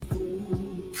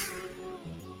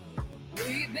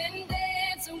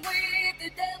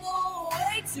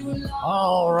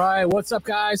All right, what's up,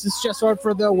 guys? It's Jess Orr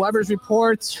for the Weber's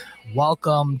Report.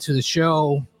 Welcome to the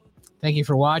show. Thank you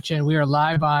for watching. We are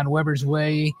live on Weber's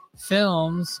Way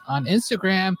Films on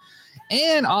Instagram.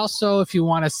 And also, if you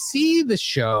want to see the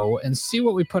show and see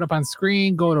what we put up on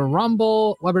screen, go to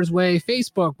Rumble, Weber's Way,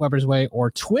 Facebook, Weber's Way,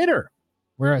 or Twitter.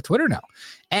 We're at Twitter now,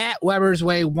 at Weber's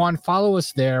Way 1. Follow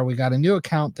us there. We got a new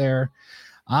account there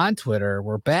on Twitter.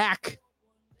 We're back.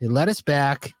 They let us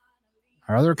back.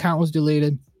 Our other account was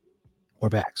deleted. We're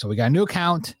back. So we got a new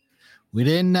account. We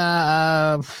didn't get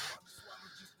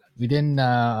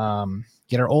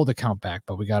our old account back,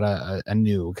 but we got a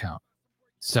new account.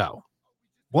 So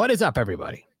what is up,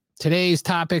 everybody? Today's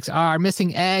topics are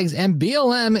missing eggs and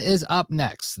BLM is up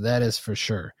next. That is for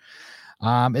sure.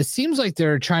 It seems like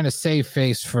they're trying to save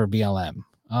face for BLM.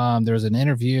 There was an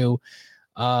interview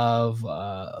of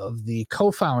the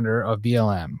co-founder of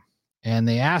BLM, and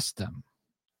they asked them,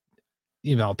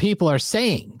 you know, people are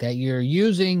saying that you're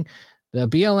using the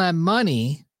BLM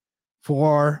money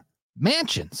for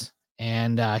mansions.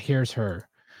 And here's her.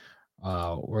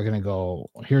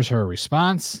 Here's her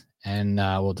response, and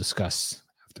we'll discuss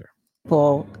after.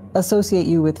 People associate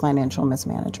you with financial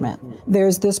mismanagement.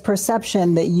 There's this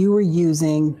perception that you were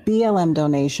using BLM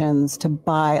donations to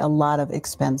buy a lot of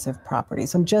expensive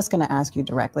properties. I'm just going to ask you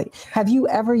directly. Have you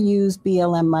ever used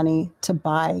BLM money to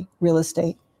buy real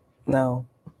estate? No.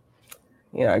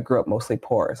 You know, I grew up mostly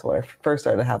poor. So when I first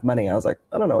started to have money, I was like,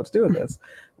 I don't know what to do with this.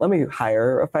 Let me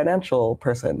hire a financial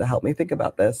person to help me think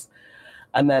about this.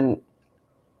 And then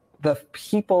the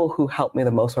people who helped me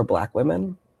the most were Black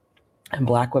women. And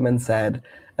Black women said,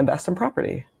 invest in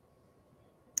property.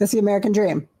 That's the American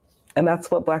dream. And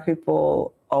that's what Black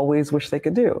people always wish they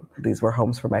could do. These were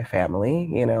homes for my family,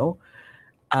 you know.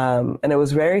 And it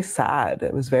was very sad.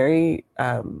 It was very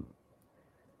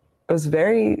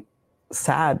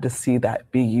sad to see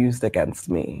that be used against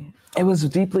me. It was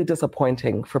deeply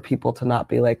disappointing for people to not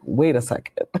be like, wait a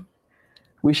second,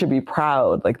 we should be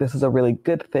proud. Like, this is a really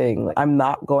good thing. Like, I'm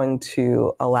not going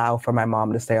to allow for my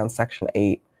mom to stay on Section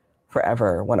 8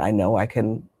 forever when I know I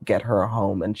can get her a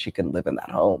home and she can live in that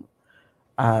home.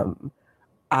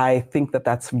 I think that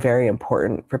that's very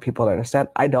important for people to understand.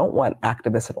 I don't want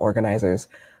activists and organizers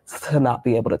to not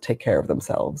be able to take care of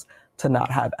themselves, to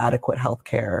not have adequate health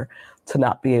care, to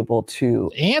not be able to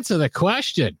answer the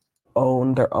question,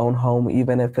 own their own home,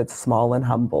 even if it's small and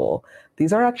humble.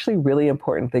 These are actually really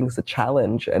important things to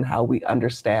challenge and how we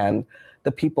understand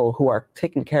the people who are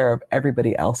taking care of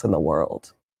everybody else in the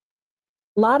world.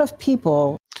 A lot of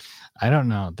people. I don't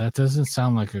know. That doesn't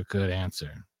sound like a good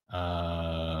answer.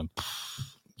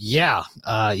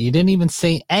 You didn't even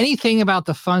say anything about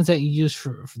the funds that you used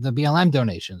for the BLM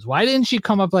donations. Why didn't you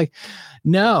come up like,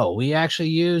 no, we actually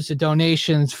use the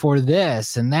donations for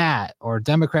this and that, or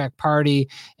Democratic Party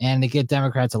and to get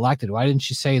Democrats elected? Why didn't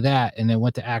she say that and then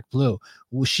went to Act Blue?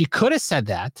 Well, she could have said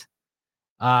that.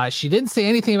 She didn't say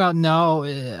anything about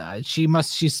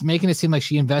she's making it seem like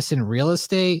she invested in real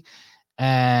estate.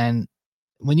 And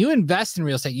when you invest in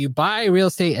real estate, you buy real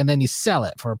estate and then you sell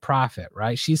it for a profit,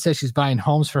 right? She says she's buying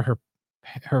homes for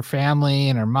her family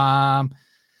and her mom.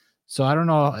 So I don't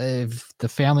know if the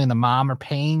family and the mom are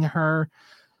paying her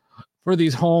for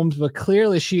these homes, but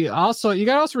clearly you got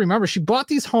to also remember, she bought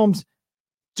these homes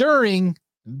during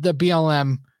the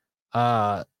BLM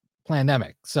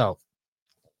pandemic. So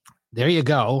there you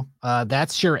go.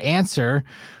 That's your answer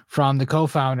from the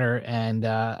co-founder. And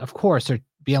of course,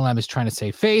 BLM is trying to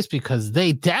save face because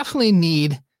they definitely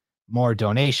need more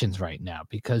donations right now,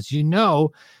 because, you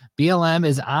know, BLM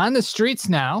is on the streets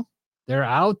now. They're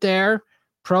out there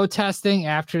protesting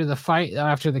after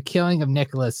the killing of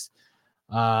Nicholas,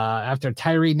 after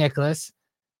Tyre Nicholas.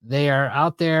 They are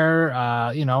out there,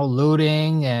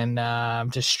 looting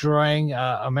and destroying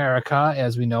America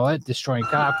as we know it, destroying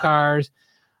cop cars.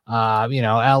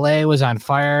 LA was on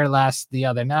fire the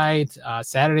other night,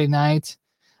 Saturday night.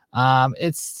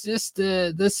 It's just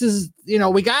this is,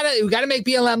 we gotta make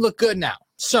BLM look good now.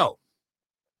 So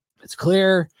it's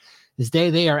clear this day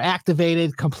they are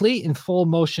activated, complete and full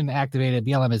motion activated.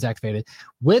 BLM is activated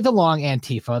with along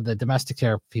Antifa, the domestic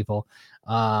terror people.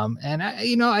 You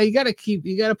gotta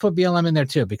put BLM in there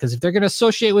too, because if they're gonna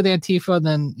associate with Antifa,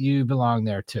 then you belong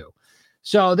there too.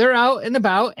 So they're out and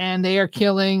about and they are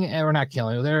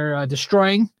they're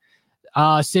destroying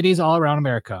cities all around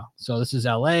America. So this is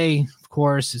LA, of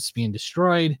course, it's being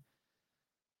destroyed,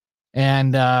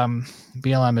 and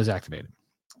BLM is activated.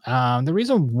 The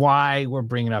reason why we're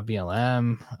bringing up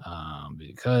BLM,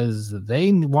 because the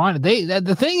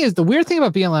thing is, the weird thing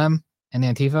about BLM and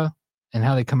Antifa and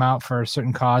how they come out for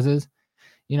certain causes,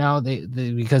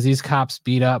 because these cops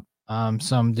beat up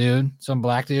some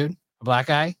black dude, a black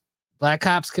guy, Black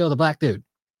cops killed a black dude.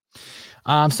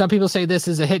 Some people say this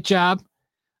is a hit job.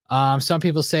 Some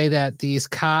people say that these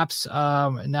cops,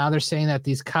 now they're saying that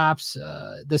these cops,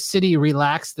 the city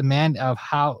relaxed the mandate of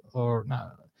how, or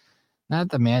not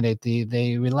the mandate,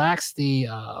 they relaxed the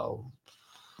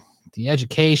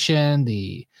education,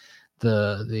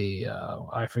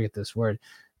 I forget this word,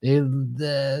 to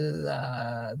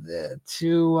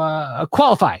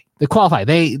qualify,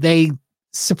 they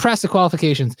suppress the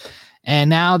qualifications.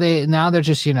 And now they're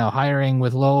just, hiring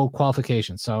with low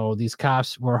qualifications. So these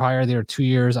cops were hired. They were 2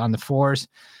 years on the force.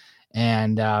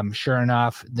 And sure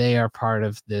enough, they are part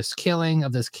of this killing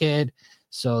of this kid.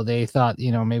 So they thought,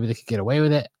 maybe they could get away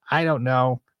with it. I don't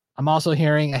know. I'm also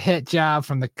hearing a hit job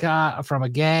from a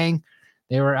gang.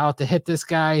 They were out to hit this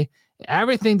guy.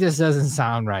 Everything just doesn't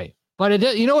sound right. But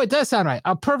it does sound right.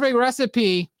 A perfect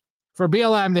recipe for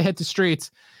BLM to hit the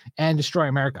streets and destroy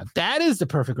America. That is the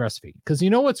perfect recipe. Because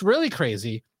what's really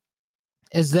crazy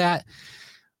is that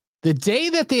the day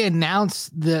that they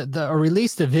announced or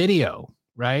released the video,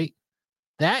 right?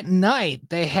 That night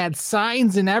they had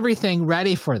signs and everything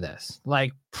ready for this,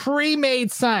 like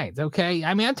pre-made signs. Okay.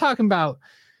 I mean, I'm talking about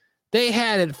they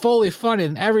had it fully funded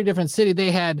in every different city.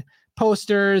 They had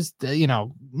posters,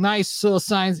 nice little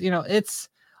signs. It's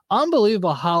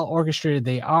unbelievable how orchestrated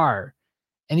they are.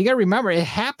 And you got to remember, it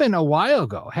happened a while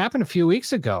ago, happened a few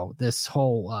weeks ago, this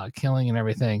whole killing and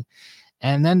everything.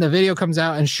 And then the video comes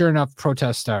out and sure enough,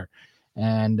 protests start.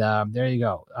 And there you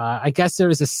go. I guess there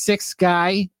was a sixth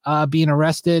guy being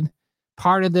arrested,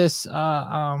 part of this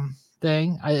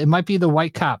thing. It might be the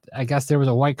white cop. I guess there was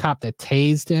a white cop that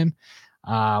tased him.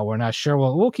 We're not sure.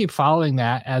 We'll keep following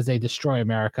that as they destroy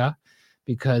America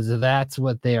because that's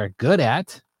what they are good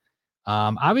at.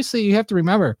 Obviously, you have to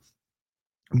remember,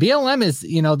 BLM is,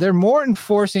 they're more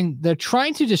enforcing, they're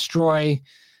trying to destroy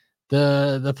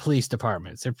the police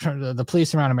departments. They're trying the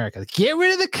police around America. Get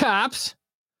rid of the cops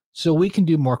so we can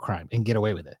do more crime and get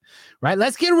away with it, right?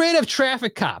 Let's get rid of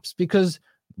traffic cops because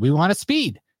we want to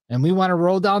speed and we want to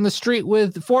roll down the street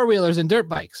with four-wheelers and dirt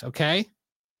bikes, okay?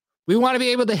 We want to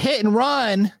be able to hit and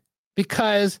run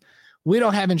because we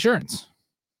don't have insurance.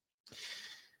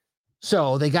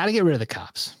 So they got to get rid of the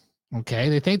cops. Okay,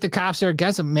 they think the cops are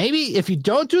against them. Maybe if you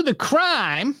don't do the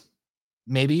crime,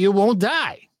 maybe you won't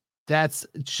die.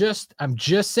 I'm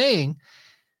just saying,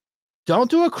 don't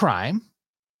do a crime,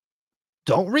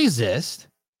 don't resist,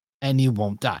 and you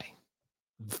won't die.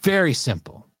 Very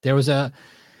simple. There's a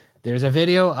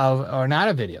video or not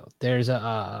a video. There's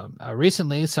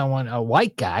recently a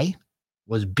white guy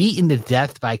was beaten to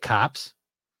death by cops.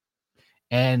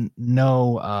 And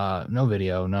no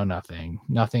video, no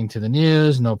nothing to the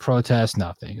news, no protest,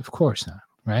 nothing. Of course not,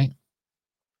 right?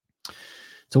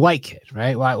 It's a white kid,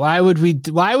 right? Why would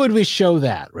we show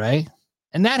that, right?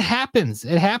 And that happens.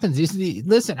 It happens.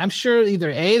 Listen, I'm sure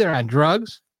either A, they're on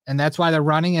drugs, and that's why they're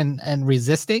running and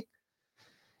resisting.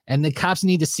 And the cops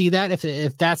need to see that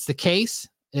if that's the case,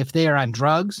 if they are on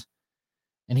drugs,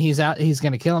 and he's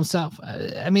going to kill himself.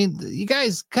 I mean, you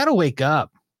guys gotta wake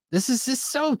up. This is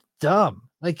just so dumb.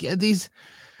 Like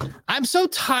I'm so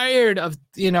tired of,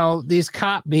 these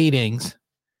cop beatings.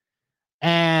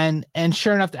 And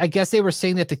sure enough, I guess they were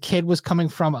saying that the kid was coming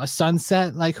from a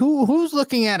sunset. Like who's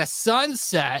looking at a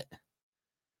sunset,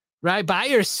 right? By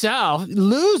yourself,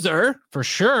 loser for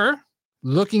sure.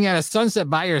 Looking at a sunset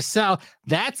by yourself.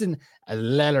 That's a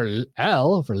letter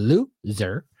L for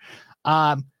loser.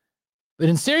 But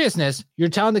in seriousness, you're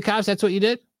telling the cops that's what you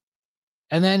did?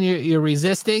 And then you're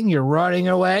resisting, you're running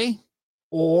away?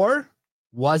 Or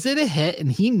was it a hit and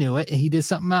he knew it and he did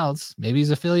something else? Maybe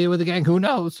he's affiliated with the gang. Who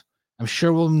knows? I'm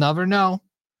sure we'll never know.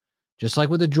 Just like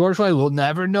with the George Floyd, we'll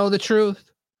never know the truth.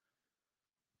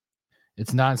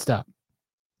 It's nonstop.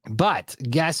 But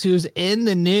guess who's in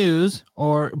the news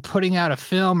or putting out a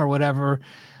film or whatever?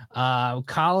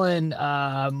 Colin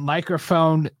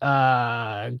microphone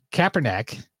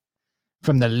Kaepernick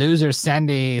from the loser San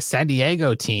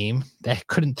Diego team that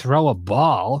couldn't throw a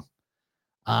ball.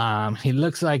 He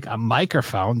looks like a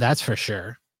microphone, that's for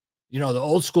sure. The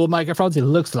old school microphones, he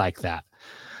looks like that.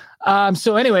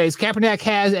 So anyways, Kaepernick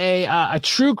has a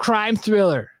true crime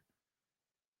thriller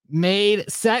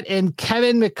set in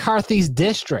Kevin McCarthy's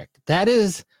district. That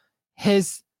is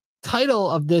his title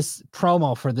of this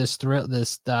promo for this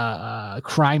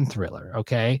crime thriller.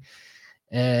 Okay.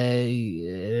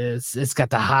 It's got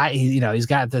the high, he's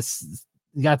got this,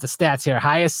 you got the stats here: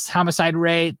 highest homicide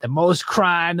rate, the most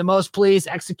crime, the most police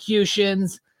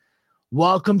executions.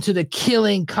 Welcome to the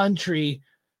killing country.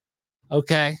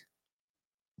 Okay.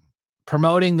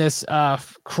 Promoting this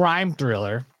crime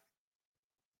thriller,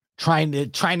 trying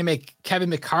to make Kevin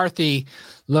McCarthy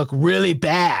look really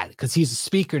bad because he's a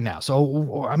speaker now.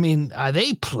 So, I mean, are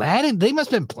they planning? They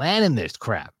must have been planning this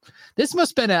crap. This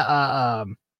must have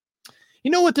been you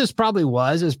know what this probably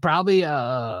was? It was probably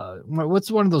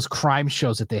what's one of those crime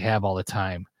shows that they have all the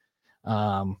time?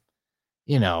 From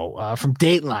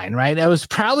Dateline, right? It was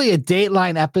probably a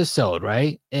Dateline episode,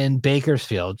 right? In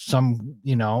Bakersfield.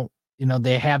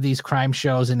 They have these crime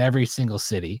shows in every single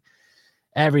city,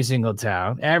 every single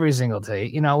town, every single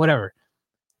state, whatever.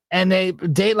 And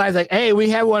Dateline's like, hey, we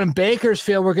have one in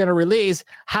Bakersfield we're going to release.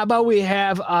 How about we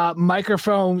have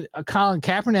microphone Colin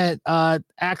Kaepernick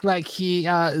act like he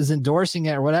is endorsing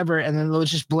it or whatever, and then let's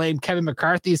just blame Kevin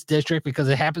McCarthy's district because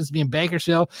it happens to be in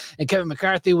Bakersfield, and Kevin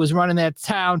McCarthy was running that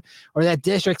town or that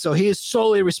district, so he is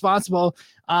solely responsible.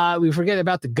 We forget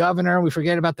about the governor. We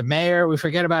forget about the mayor. We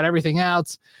forget about everything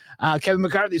else. Kevin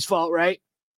McCarthy's fault, right?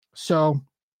 So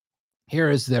here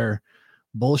is their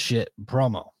bullshit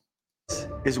promo.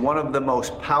 Is one of the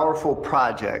most powerful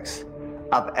projects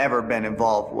I've ever been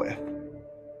involved with.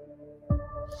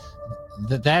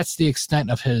 That's the extent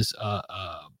of his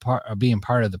being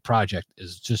part of the project,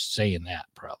 is just saying that,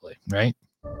 probably, right?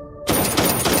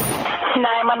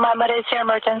 911, what is your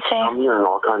emergency? I'm hearing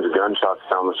all kinds of gunshots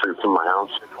down the street from my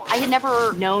house. I had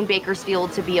never known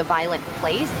Bakersfield to be a violent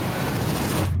place.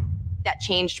 That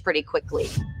changed pretty quickly.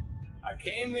 I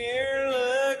came here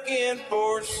looking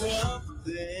for something.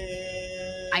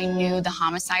 I knew the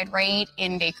homicide rate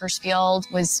in Bakersfield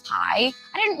was high.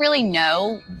 I didn't really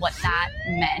know what that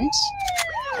meant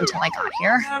until I got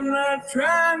here. I'm not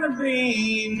trying to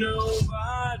be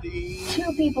nobody.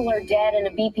 2 people are dead and a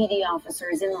BPD officer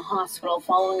is in the hospital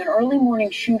following an early morning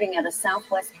shooting at a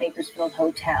Southwest Bakersfield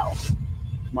hotel.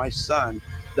 My son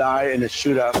died in a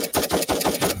shootout.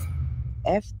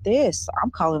 F this.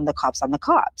 I'm calling the cops on the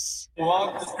cops.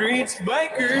 Walk the streets,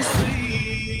 Bakersfield.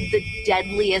 The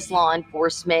deadliest law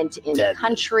enforcement in the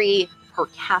country per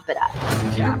capita.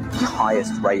 Yeah, the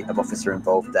highest rate of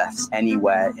officer-involved deaths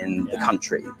anywhere in the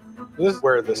country. This is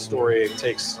where the story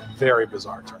takes a very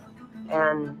bizarre turn.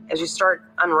 And as you start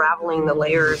unraveling the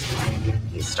layers,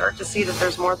 you start to see that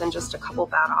there's more than just a couple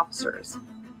bad officers.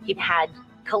 He'd had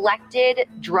collected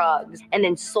drugs and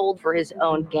then sold for his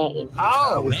own gain.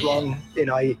 I was wrong, and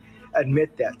I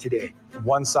admit that today.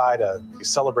 One side, a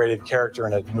celebrated character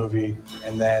in a movie,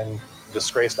 and then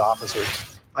disgraced officer.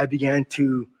 I began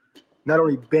to not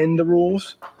only bend the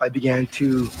rules, I began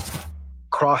to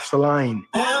cross the line.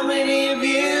 How many of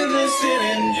you listen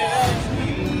and judge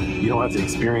me? You don't have to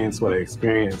experience what I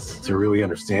experienced to really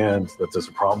understand that there's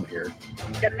a problem here.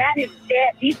 The man is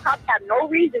dead. These cops have no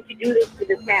reason to do this to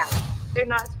this man. They're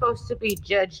not supposed to be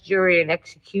judge, jury, and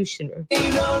executioner.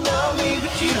 You don't know me,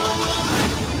 but you don't know me.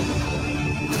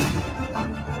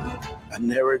 I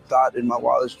never thought in my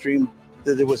wildest dream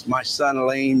that it was my son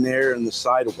laying there on the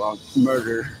sidewalk,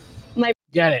 murder.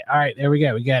 Get it. All right, there we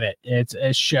go. We get it. It's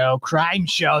a show, crime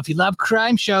show. If you love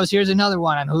crime shows, here's another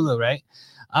one on Hulu, right?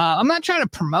 I'm not trying to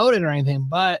promote it or anything,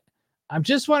 but I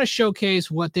just want to showcase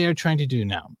what they're trying to do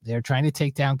now. They're trying to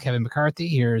take down Kevin McCarthy.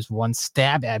 Here's one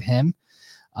stab at him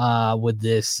with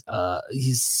this.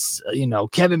 He's,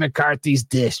 Kevin McCarthy's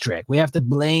district. We have to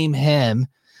blame him.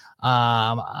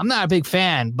 I'm not a big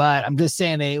fan, but I'm just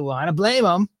saying they want to blame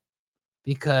him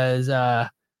because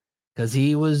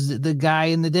he was the guy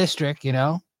in the district,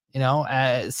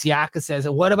 Siaka says,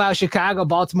 what about Chicago,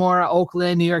 Baltimore,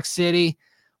 Oakland, New York City?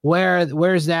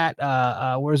 Where's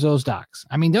that? Where's those docs?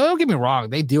 I mean, don't get me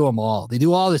wrong. They do them all. They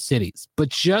do all the cities, but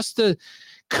just to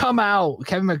come out,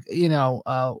 Kevin,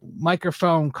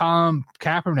 microphone, Colin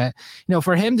Kaepernick,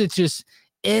 for him to just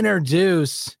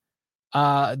introduce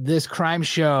this crime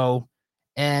show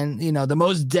and the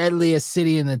most deadliest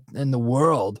city in the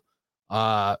world,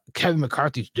 Kevin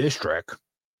McCarthy's district.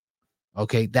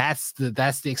 Okay, that's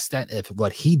the extent of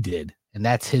what he did, and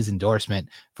that's his endorsement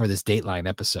for this Dateline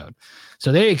episode.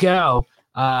 So there you go.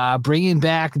 Bringing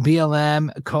back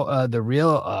BLM, the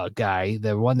real guy,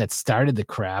 the one that started the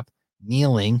crap,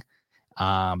 kneeling,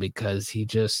 because he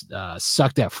just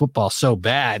sucked at football so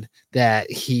bad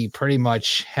that he pretty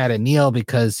much had to kneel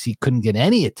because he couldn't get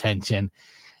any attention,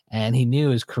 and he knew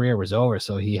his career was over,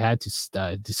 so he had to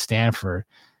stand for,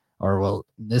 or well,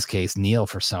 in this case, kneel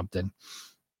for something.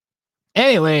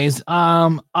 Anyways,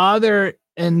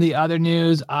 in the other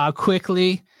news,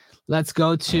 quickly, let's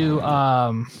go to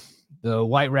the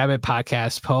White Rabbit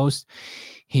podcast post.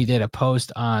 He did a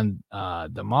post on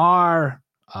Damar,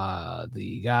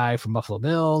 the guy from Buffalo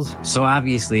Bills. So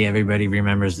obviously everybody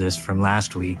remembers this from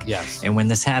last week. Yes. And when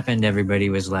this happened, everybody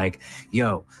was like,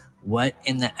 yo, What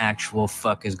in the actual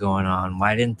fuck is going on?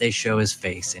 Why didn't they show his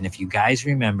face? And if you guys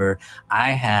remember,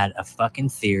 I had a fucking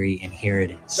theory, and here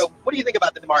it is. So, what do you think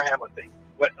about the Damar Hamlin thing?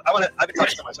 I've been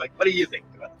talking so much. Like, what do you think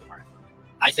about the Damar Hamlin?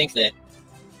 I think that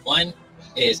one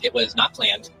is it was not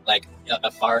planned like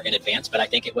far in advance, but I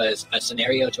think it was a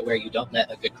scenario to where you don't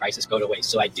let a good crisis go to waste.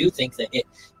 So I do think that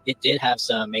it did have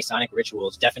some Masonic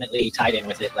rituals definitely tied in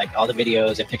with it, like all the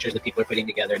videos and pictures that people are putting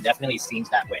together. It definitely seems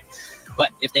that way.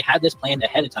 But if they had this planned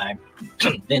ahead of time,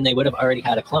 then they would have already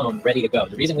had a clone ready to go.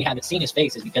 The reason we haven't seen his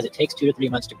face is because it takes 2 to 3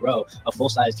 months to grow a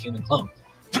full-sized human clone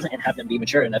and have them be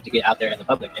mature enough to get out there in the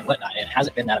public and whatnot. And it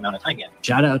hasn't been that amount of time yet.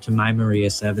 Shout out to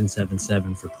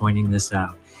MyMaria777 for pointing this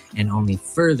out and only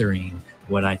furthering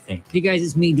what I think. Hey guys,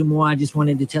 it's me, Dumois. I just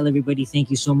wanted to tell everybody thank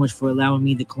you so much for allowing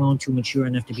me the clone to mature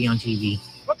enough to be on TV.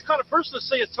 Not the kind of person to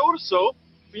say I told us so,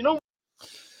 but you know.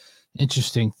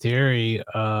 Interesting theory,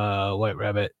 White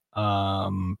Rabbit. I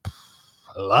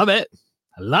love it.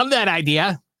 I love that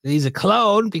idea. He's a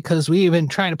clone because we've been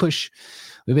trying to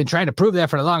prove that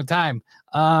for a long time.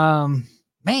 Man,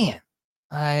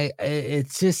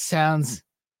 it just sounds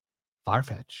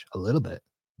far-fetched a little bit,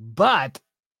 but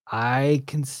I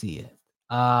can see it.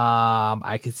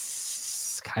 I could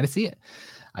kind of see it.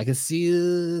 I can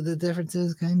see the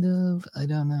differences, kind of. I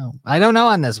don't know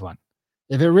on this one.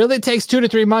 If it really takes 2 to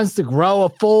 3 months to grow a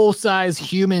full-size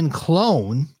human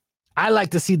clone, I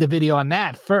like to see the video on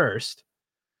that first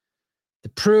to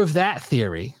prove that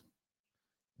theory.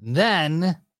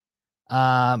 Then,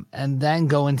 and then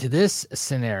go into this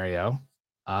scenario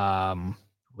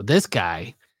with this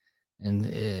guy. And,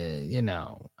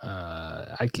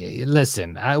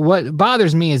 listen, what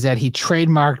bothers me is that he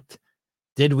trademarked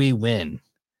 "Did we win?"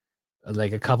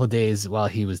 like a couple days while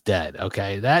he was dead.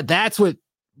 Okay. That's what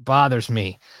bothers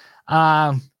me.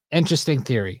 Interesting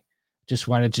theory. Just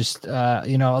want to a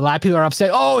lot of people are upset.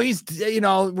 Oh, he's,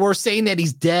 we're saying that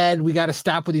he's dead. We got to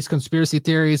stop with these conspiracy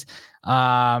theories.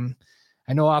 I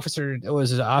know Officer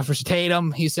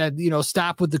Tatum. He said,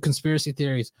 stop with the conspiracy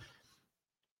theories.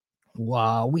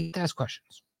 Well, we ask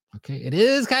questions. Okay. It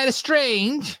is kind of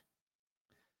strange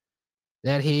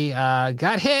that he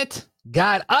got hit,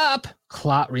 got up,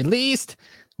 clot released,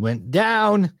 went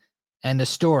down, and the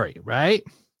story, right?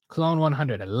 Clone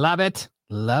 100. I love it.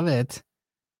 Love it.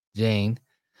 Jane.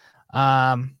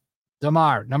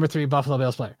 Damar, number 3 Buffalo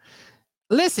Bills player.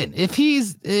 Listen, if he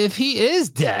is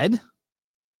dead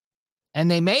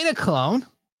and they made a clone,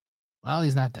 well,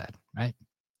 he's not dead, right?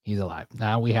 He's alive.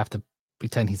 Now we have to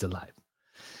pretend he's alive.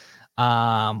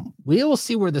 We will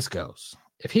see where this goes.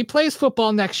 If he plays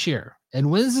football next year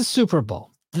and wins the Super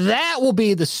Bowl, that will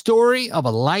be the story of a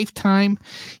lifetime.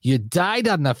 You died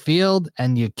on the field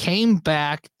and you came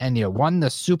back and you won the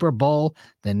Super Bowl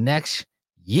the next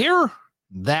year.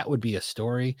 That would be a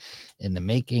story in the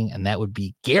making, and that would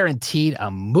be guaranteed a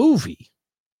movie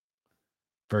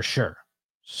for sure.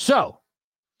 So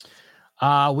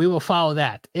we will follow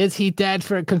that. Is he dead?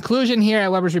 For a conclusion here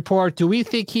at Weber's Report, do we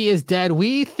think he is dead? What do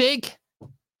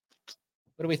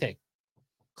we think?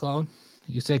 Clone?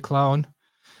 You say clone.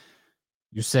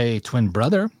 You say twin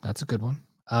brother. That's a good one.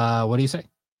 What do you say?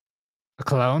 A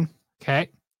clone. Okay.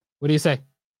 What do you say?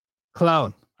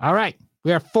 Clone. All right.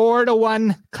 We are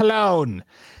 4-1 clone.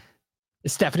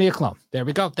 Is Stephanie a clone? There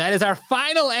we go. That is our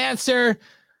final answer.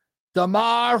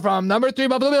 Damar from number 3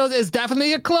 Buffalo Bills is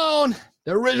definitely a clone.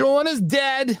 The original one is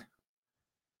dead.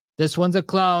 This one's a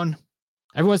clone.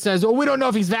 Everyone says, well, we don't know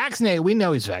if he's vaccinated. We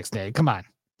know he's vaccinated. Come on.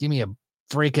 Give me a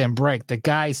freaking break. The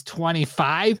guy's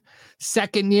 25,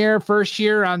 second year, first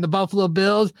year on the Buffalo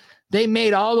Bills. They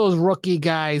made all those rookie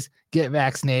guys get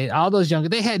vaccinated. All those younger,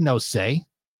 they had no say.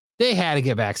 They had to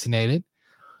get vaccinated.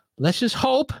 Let's just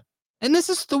hope. And this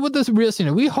is what this real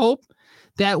scenario. We hope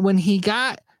that when he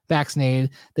got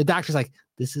vaccinated, the doctor's like,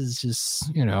 this is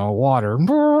just, water.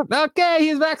 Okay,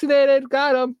 he's vaccinated.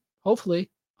 Got him. Hopefully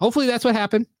that's what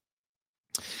happened.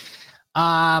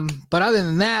 But other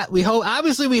than that, we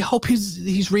hope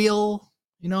he's real.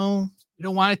 We don't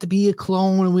want it to be a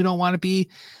clone, and we don't want to be,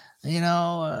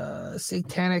 a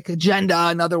satanic agenda,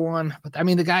 another one. But I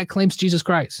mean, the guy claims Jesus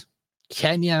Christ.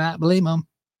 Can you not blame him?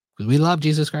 Because we love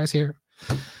Jesus Christ here.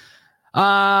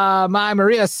 My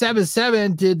Maria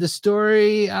 77 did the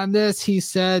story on this. He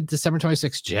said December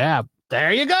 26th jab.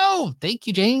 There you go. Thank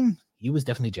you, Jane. He was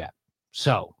definitely jabbed.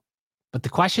 So, but the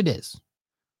question is,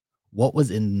 what was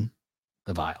in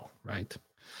the vial, right?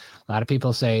 A lot of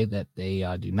people say that they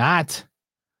do not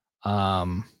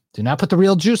put the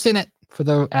real juice in it for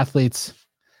the athletes,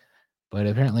 but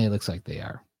apparently it looks like they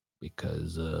are.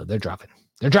 because they're dropping.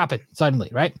 They're dropping suddenly,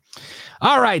 right?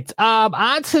 All right.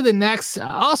 On to the next.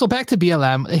 Also, back to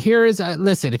BLM. Here is,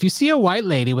 listen, if you see a white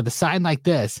lady with a sign like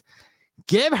this,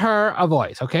 give her a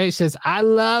voice, okay? She says, I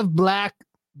love Black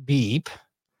Beep,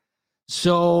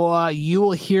 so you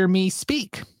will hear me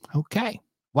speak. Okay.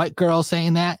 White girl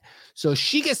saying that. So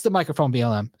she gets the microphone,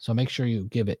 BLM. So make sure you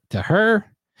give it to her.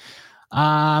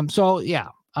 So, yeah.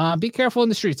 Be careful in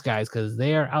the streets, guys, because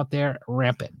they are out there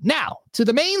rampant. Now, to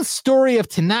the main story of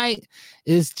tonight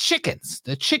is chickens,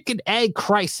 the chicken egg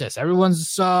crisis.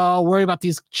 Everyone's worried about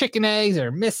these chicken eggs.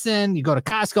 They're missing. You go to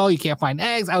Costco, you can't find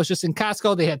eggs. I was just in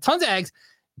Costco. They had tons of eggs,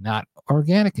 not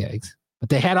organic eggs, but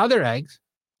they had other eggs.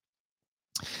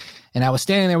 And I was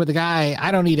standing there with the guy.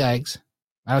 I don't eat eggs.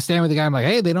 I was standing with the guy. I'm like,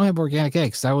 hey, they don't have organic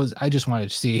eggs. I just wanted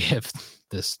to see if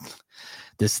this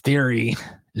theory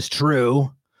is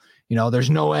true. You know, there's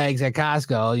no eggs at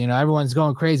Costco. You know, everyone's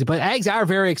going crazy. But eggs are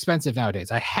very expensive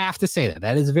nowadays. I have to say that.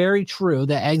 That is very true.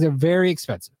 That eggs are very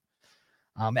expensive.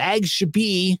 Eggs should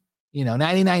be,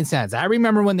 99 cents. I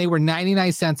remember when they were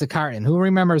 99 cents a carton. Who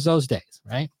remembers those days,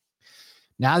 right?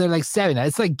 Now they're like 7.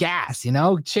 It's like gas,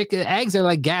 eggs are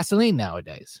like gasoline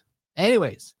nowadays.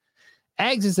 Anyways,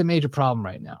 eggs is a major problem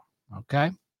right now,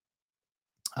 okay?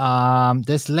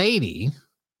 This lady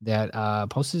that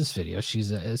posted this video, it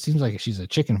seems like she's a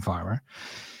chicken farmer.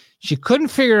 She couldn't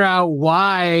figure out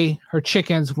why her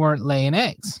chickens weren't laying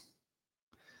eggs.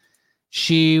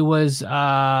 She was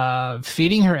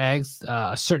feeding her eggs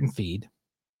a certain feed,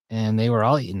 and they were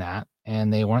all eating that,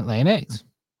 and they weren't laying eggs.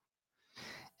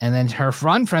 And then her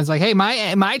friend's like, hey,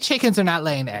 my chickens are not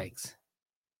laying eggs.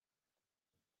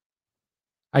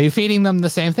 Are you feeding them the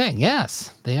same thing?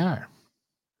 Yes, they are.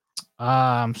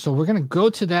 So we're going to go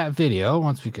to that video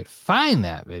once we could find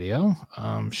that video.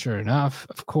 Sure enough,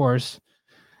 of course,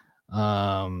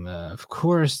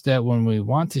 that when we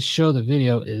want to show the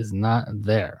video is not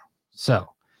there. So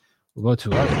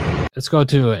let's go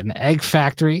to an egg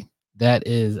factory that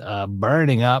is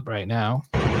burning up right now.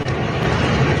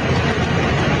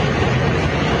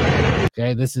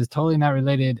 Okay, this is totally not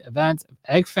related event.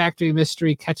 Egg factory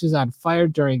mystery catches on fire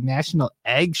during national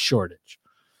egg shortage.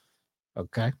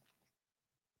 Okay.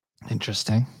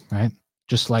 Interesting, right?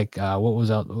 Just like what was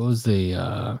the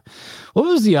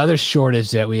other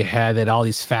shortage that we had that all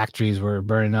these factories were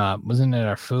burning up? Wasn't it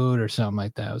our food or something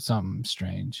like that? It was something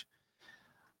strange.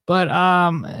 But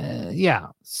yeah.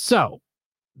 So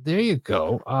there you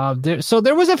go.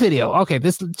 There was a video. Okay,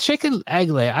 this chicken egg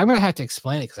lay. I'm gonna have to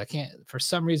explain it because I can't. For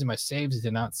some reason, my saves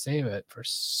did not save it. For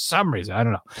some reason, I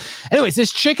don't know. Anyways,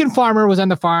 this chicken farmer was on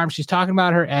the farm. She's talking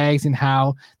about her eggs and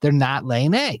how they're not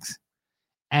laying eggs.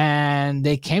 And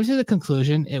they came to the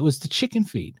conclusion it was the chicken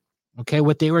feed. Okay,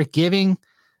 what they were giving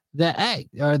the egg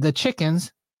or the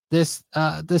chickens this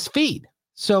feed.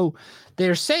 So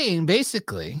they're saying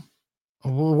basically,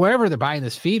 wherever they're buying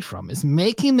this feed from is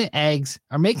making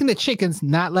the chickens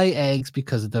not lay eggs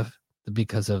because of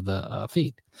the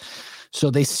feed. So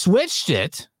they switched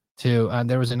it to.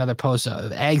 There was another post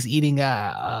of eggs eating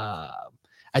a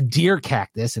deer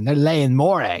cactus, and they're laying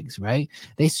more eggs, right?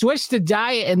 They switched the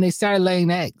diet and they started laying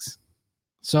eggs.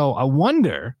 So I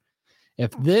wonder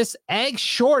if this egg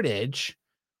shortage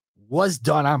was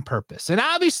done on purpose. And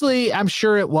obviously, I'm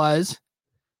sure it was.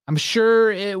 I'm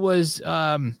sure it was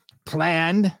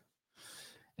planned.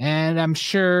 And I'm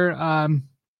sure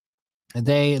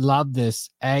they love this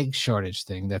egg shortage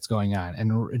thing that's going on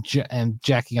and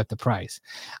jacking up the price.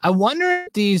 I wonder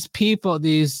if these people,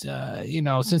 since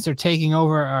they're taking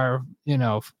over our,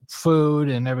 food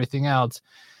and everything else,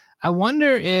 I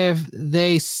wonder if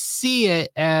they see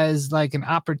it as like an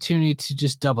opportunity to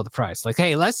just double the price. Like,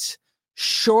 hey, let's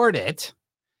short it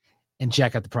and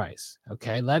jack up the price.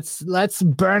 Okay, let's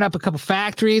burn up a couple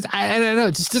factories. I don't know.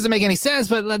 It just doesn't make any sense,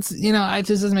 but it just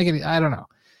doesn't make any, I don't know.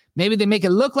 Maybe they make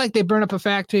it look like they burn up a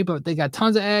factory, but they got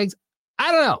tons of eggs.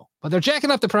 I don't know, but they're jacking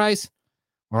up the price.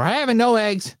 We're having no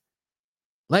eggs.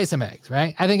 Lay some eggs,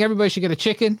 right? I think everybody should get a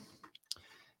chicken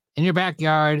in your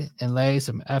backyard and lay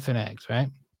some effing eggs, right?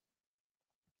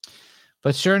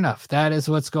 But sure enough, that is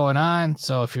what's going on.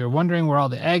 So if you're wondering where all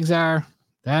the eggs are,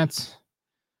 that's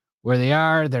where they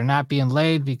are. They're not being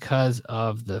laid because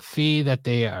of the feed that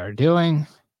they are doing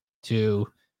to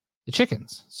the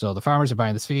chickens. So the farmers are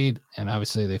buying this feed, and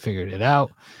obviously they figured it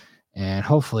out, and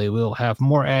hopefully we'll have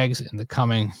more eggs in the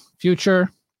coming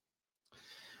future.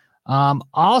 There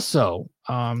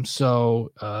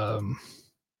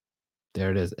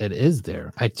it is. It is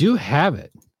there. I do have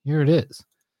it. Here it is.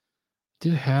 I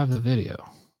do have the video.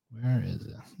 Where is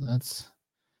it?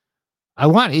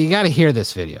 You got to hear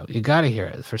this video. You got to hear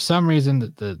it. For some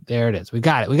reason, there it is. We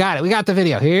got it. We got the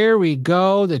video. Here we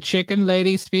go. The chicken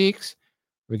lady speaks.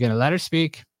 We're going to let her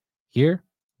speak. Here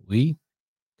we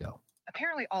go.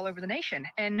 Apparently all over the nation,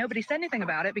 and nobody said anything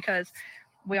about it because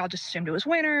we all just assumed it was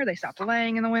winter. They stopped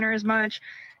laying in the winter as much,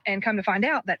 and come to find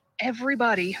out that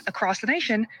everybody across the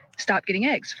nation stopped getting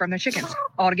eggs from their chickens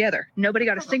altogether. Nobody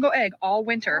got a single egg all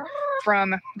winter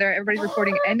from there. Everybody's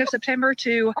reporting end of September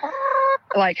to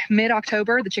like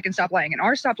mid-October, the chickens stopped laying, and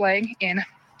ours stopped laying in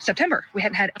September. We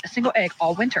hadn't had a single egg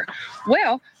all winter.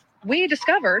 Well, we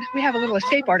discovered, we have a little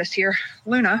escape artist here,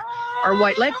 Luna, our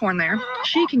white leghorn there.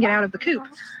 She can get out of the coop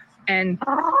and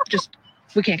just,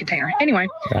 we can't contain her. Anyway,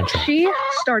 She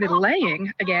started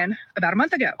laying again about a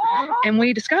month ago. And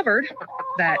we discovered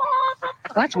that,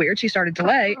 well, that's weird. She started to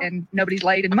lay and nobody's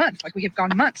laid in months. Like we have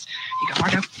gone months. You go,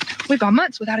 Margo. We've gone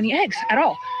months without any eggs at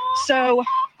all. So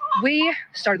we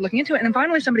started looking into it. And then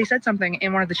finally somebody said something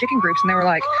in one of the chicken groups and they were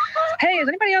like, hey, has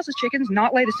anybody else's chickens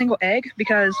not laid a single egg?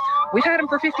 Because we've had them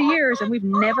for 50 years and we've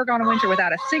never gone a winter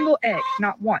without a single egg.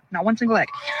 Not one single egg.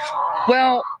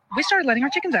 Well, we started letting our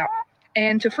chickens out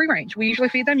and to free range. We usually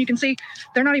feed them. You can see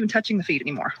they're not even touching the feed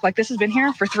anymore. Like this has been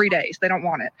here for 3 days. They don't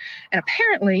want it. And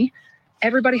apparently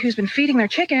everybody who's been feeding their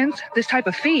chickens this type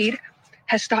of feed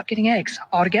has stopped getting eggs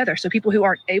altogether. So people who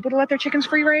aren't able to let their chickens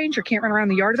free range or can't run around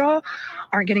the yard at all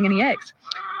aren't getting any eggs.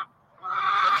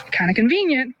 Kind of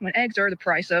convenient when eggs are the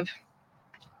price of,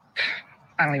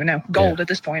 I don't even know, gold at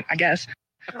this point, I guess.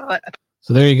 But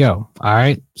so there you go. All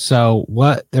right. So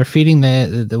what they're feeding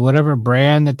the whatever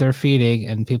brand that they're feeding,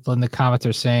 and people in the comments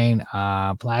are saying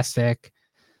plastic.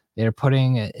 They're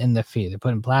putting it in the feed. They're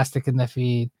putting plastic in the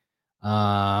feed.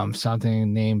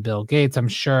 Something named Bill Gates, I'm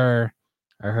sure.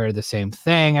 I heard the same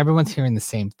thing. Everyone's hearing the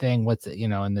same thing. What's it,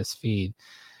 in this feed?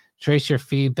 Trace your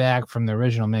feedback from the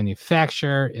original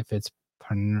manufacturer. If it's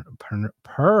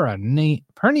Pernina,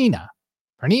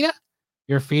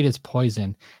 your feed is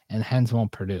poison and hens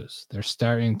won't produce. They're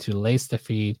starting to lace the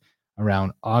feed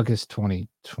around August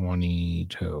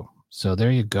 2022. So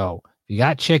there you go. If you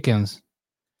got chickens,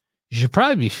 you should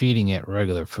probably be feeding it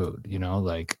regular food,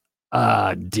 like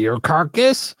deer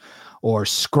carcass or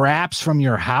scraps from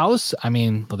your house. I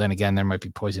mean, well, then again, there might be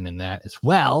poison in that as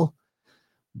well.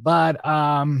 But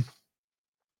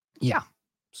yeah.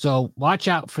 So watch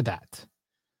out for that.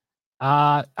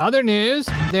 Other news,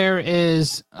 there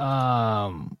is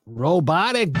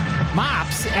robotic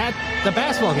mops at the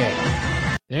basketball game.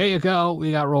 There you go.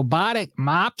 We got robotic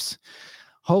mops.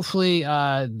 Hopefully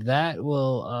that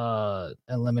will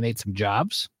eliminate some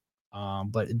jobs.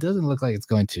 But it doesn't look like it's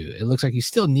going to. It looks like you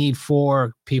still need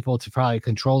 4 people to probably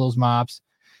control those mops.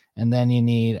 And then you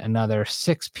need another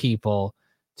 6 people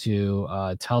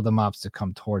to tell the mops to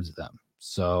come towards them.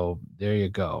 So there you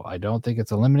go. I don't think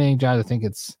it's eliminating jobs. I think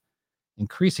it's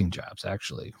increasing jobs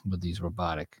actually with these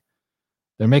robotic.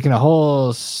 They're making a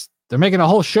whole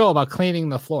show about cleaning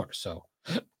the floor. So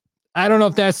I don't know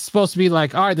if that's supposed to be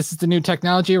like, all right, this is the new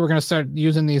technology. We're going to start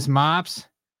using these mops.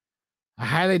 I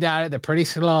highly doubt it. They're pretty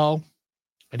slow.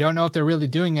 I don't know if they're really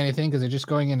doing anything because they're just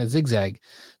going in a zigzag.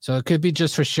 So it could be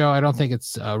just for show. I don't think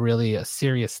it's really a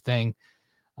serious thing.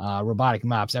 Robotic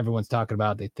mops, everyone's talking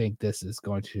about. They think this is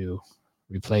going to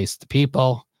replace the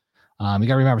people. You got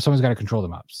to remember, someone's got to control the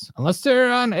mops. Unless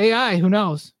they're on AI, who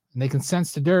knows? And they can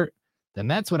sense the dirt. Then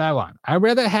that's what I want. I'd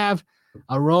rather have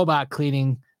a robot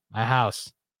cleaning my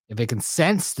house. If it can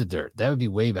sense the dirt, that would be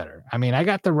way better. I mean, I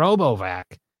got the RoboVac.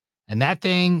 And that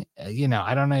thing,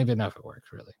 I don't even know if it works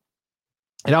really.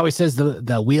 It always says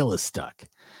the wheel is stuck.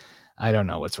 I don't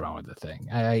know what's wrong with the thing.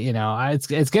 It's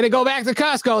going to go back to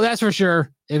Costco. That's for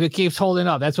sure. If it keeps holding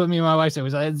up, that's what me and my wife said.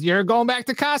 Was like, you're going back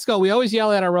to Costco. We always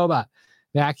yell at our robot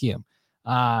vacuum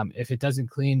if it doesn't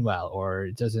clean well or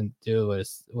it doesn't do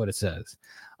what it says.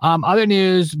 Other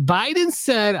news, Biden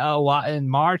said in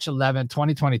March 11,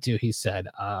 2022, he said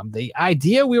the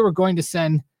idea we were going to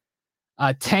send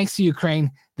tanks to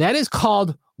Ukraine, that is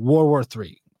called World War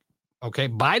III. Okay,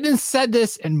 Biden said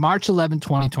this in March 11,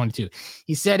 2022.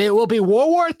 He said it will be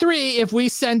World War III if we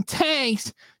send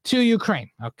tanks to Ukraine.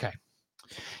 Okay.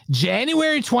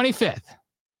 January 25th,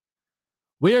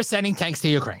 we are sending tanks to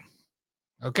Ukraine.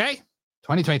 Okay,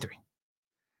 2023.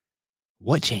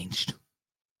 What changed?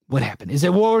 What happened? Is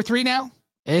it World War III now?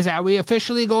 Are we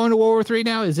officially going to World War III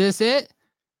now? Is this it?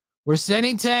 We're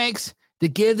sending tanks to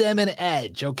give them an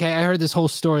edge. Okay, I heard this whole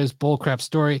story, this bullcrap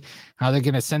story, how they're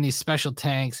going to send these special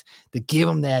tanks to give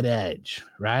them that edge,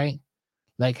 right?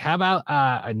 Like, how about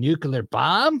a nuclear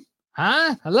bomb?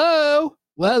 Huh? Hello?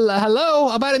 Well, hello?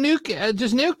 How about a nuke?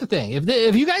 Just nuke the thing.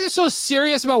 If you guys are so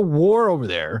serious about war over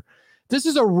there, this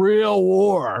is a real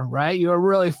war, right? You're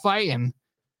really fighting.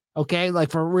 Okay,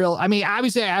 like for real. I mean,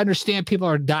 obviously, I understand people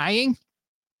are dying,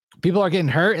 people are getting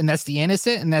hurt, and that's the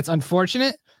innocent, and that's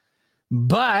unfortunate.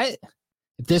 But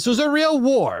if this was a real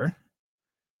war,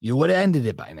 you would have ended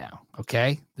it by now.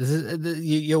 Okay, this is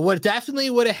you would definitely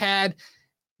would have had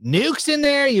nukes in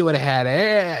there. You would have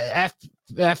had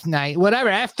F-9, whatever,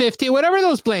 F-50, whatever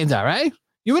those planes are, right?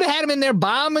 You would have had them in there,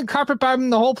 bombing, carpet bombing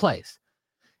the whole place.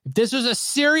 If this was a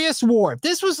serious war, if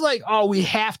this was like, oh, we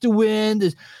have to win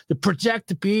to protect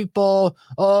the people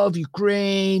of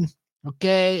Ukraine,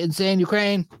 okay, insane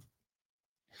Ukraine,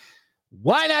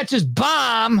 why not just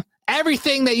bomb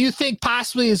everything that you think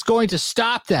possibly is going to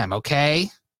stop them, okay?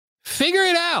 Figure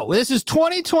it out. This is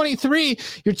 2023.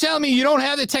 You're telling me you don't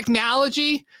have the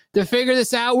technology to figure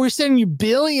this out? We're sending you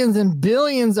billions and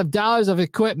billions of dollars of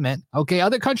equipment, okay?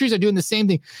 Other countries are doing the same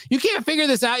thing. You can't figure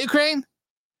this out, Ukraine?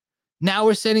 Now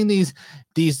we're sending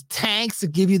these tanks to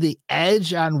give you the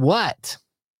edge on what?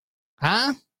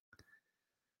 Huh?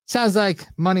 Sounds like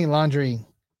money laundering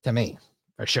to me,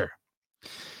 for sure.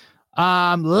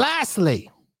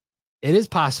 Lastly, it is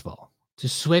possible to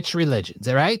switch religions,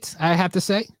 all right? I have to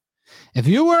say, if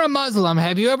you were a Muslim,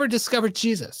 have you ever discovered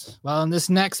Jesus? Well, in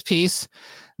this next piece,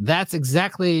 that's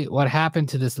exactly what happened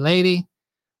to this lady.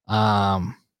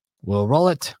 We'll roll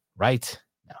it right.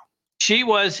 She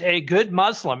was a good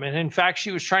Muslim, and in fact,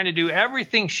 she was trying to do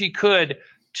everything she could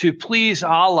to please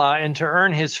Allah and to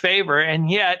earn his favor, and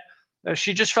yet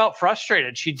she just felt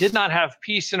frustrated. She did not have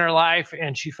peace in her life,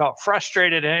 and she felt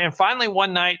frustrated. And finally,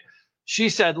 one night, she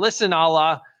said, listen,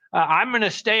 Allah, I'm going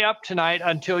to stay up tonight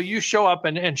until you show up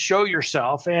and show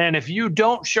yourself, and if you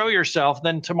don't show yourself,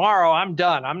 then tomorrow I'm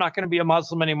done. I'm not going to be a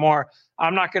Muslim anymore.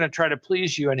 I'm not going to try to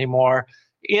please you anymore.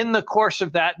 In the course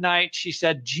of that night, she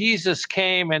said Jesus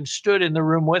came and stood in the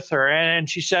room with her. And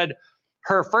she said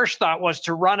her first thought was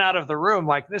to run out of the room.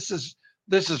 Like, this is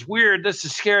weird. This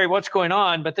is scary. What's going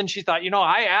on? But then she thought,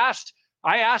 I asked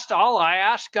Allah, I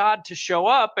asked God to show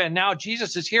up, and now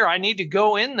Jesus is here. I need to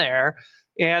go in there.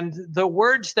 And the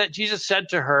words that Jesus said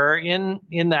to her in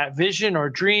that vision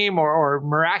or dream or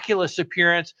miraculous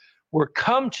appearance were,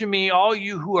 come to me, all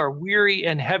you who are weary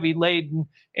and heavy laden,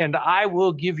 and I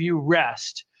will give you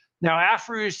rest. Now,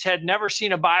 Afruz had never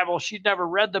seen a Bible. She'd never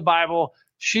read the Bible.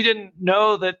 She didn't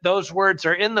know that those words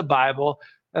are in the Bible.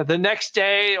 The next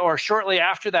day or shortly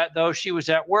after that, though, she was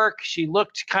at work. She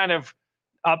looked kind of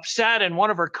upset, and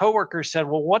one of her coworkers said,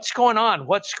 well, what's going on?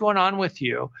 What's going on with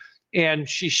you? And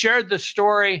she shared the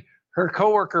story. Her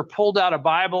coworker pulled out a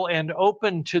Bible and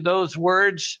opened to those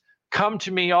words, come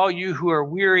to me, all you who are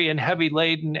weary and heavy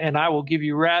laden, and I will give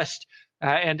you rest.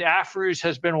 And Afruz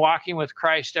has been walking with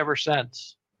Christ ever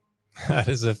since. That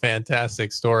is a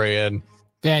fantastic story. And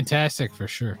fantastic for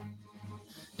sure.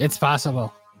 It's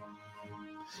possible.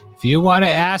 If you want to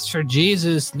ask for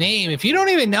Jesus' name, if you don't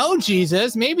even know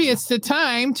Jesus, maybe it's the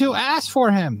time to ask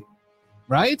for him,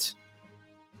 right?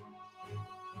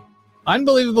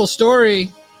 Unbelievable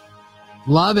story.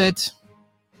 Love it.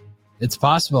 It's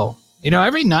possible.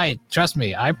 Every night, trust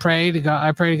me, I pray to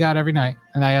God every night,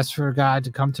 and I ask for God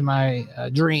to come to my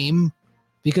dream,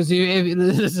 because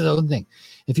this is the whole thing.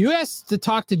 If you ask to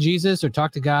talk to Jesus or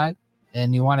talk to God,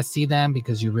 and you want to see them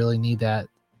because you really need that,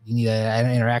 you need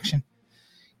an interaction,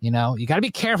 you got to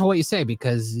be careful what you say,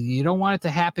 because you don't want it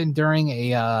to happen during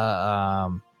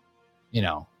a,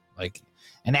 like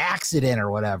an accident or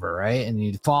whatever, right? And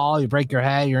you fall, you break your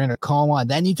head, you're in a coma, and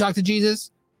then you talk to Jesus.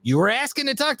 You were asking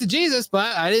to talk to Jesus,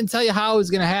 but I didn't tell you how it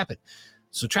was going to happen.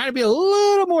 So try to be a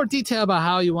little more detailed about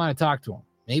how you want to talk to him.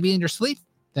 Maybe in your sleep,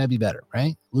 that'd be better,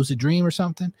 right? Lucid dream or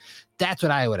something. That's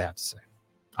what I would have to say.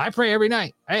 I pray every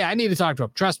night. Hey, I need to talk to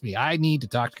him. Trust me, I need to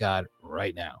talk to God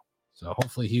right now. So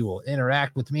hopefully he will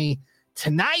interact with me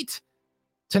tonight.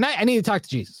 Tonight, I need to talk to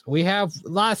Jesus. We have a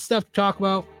lot of stuff to talk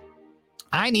about.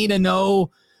 I need to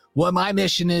know what my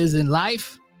mission is in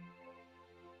life,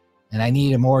 and I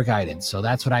need more guidance. So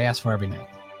that's what I ask for every night.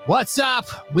 What's up?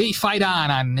 We fight on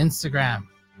Instagram.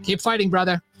 Keep fighting,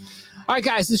 brother. All right,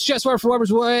 guys, it's just for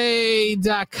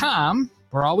WebersWay.com.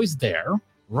 We're always there.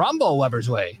 Rumble Weber's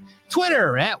Way.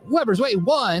 Twitter at Weber's Way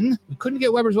 1. We couldn't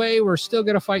get Weber's Way. We're still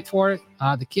going to fight for it.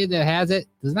 The kid that has it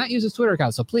does not use his Twitter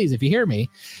account. So please, if you hear me,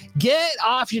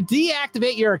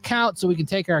 deactivate your account so we can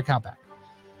take our account back.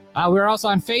 We're also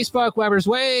on Facebook, Weber's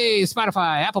Way,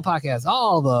 Spotify, Apple Podcasts,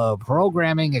 all the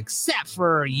programming except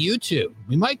for YouTube.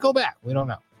 We might go back. We don't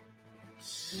know.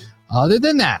 Other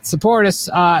than that, support us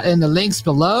in the links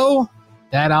below.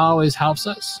 That always helps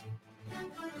us.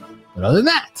 But other than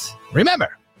that,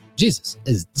 remember, Jesus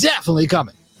is definitely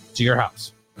coming to your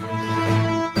house.